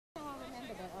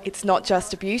It's not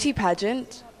just a beauty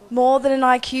pageant, more than an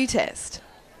IQ test.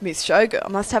 Miss Showgirl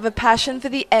must have a passion for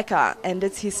the Ekka and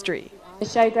its history. The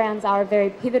showgrounds are a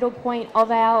very pivotal point of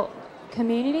our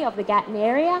community, of the Gatton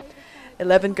area.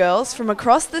 11 girls from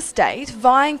across the state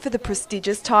vying for the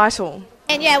prestigious title.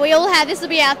 And yeah, we all have, this will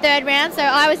be our third round, so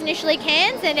I was initially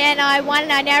Cairns and then I won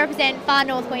and I now represent far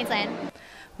north Queensland.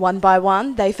 One by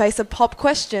one, they face a pop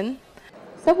question.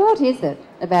 So what is it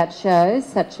about shows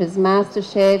such as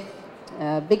MasterChef,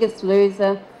 Biggest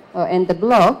Loser and The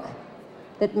Block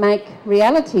that make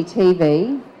reality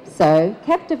TV so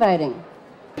captivating?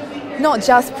 Not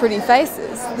just pretty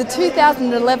faces, the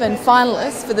 2011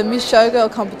 finalists for the Miss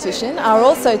Showgirl competition are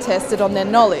also tested on their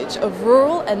knowledge of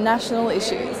rural and national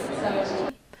issues.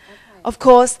 Of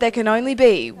course, there can only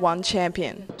be one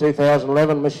champion. The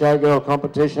 2011 Miss Showgirl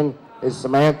competition is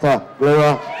Samantha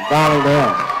Gluer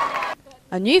Darlingdale.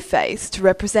 A new face to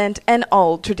represent an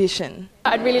old tradition.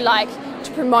 I'd really like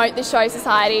to promote the show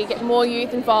society, get more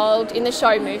youth involved in the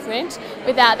show movement.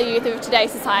 Without the youth of today's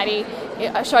society,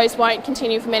 shows won't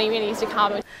continue for many, many years to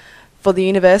come. For the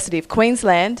University of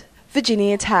Queensland,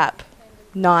 Virginia Tapp,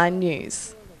 9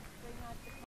 News.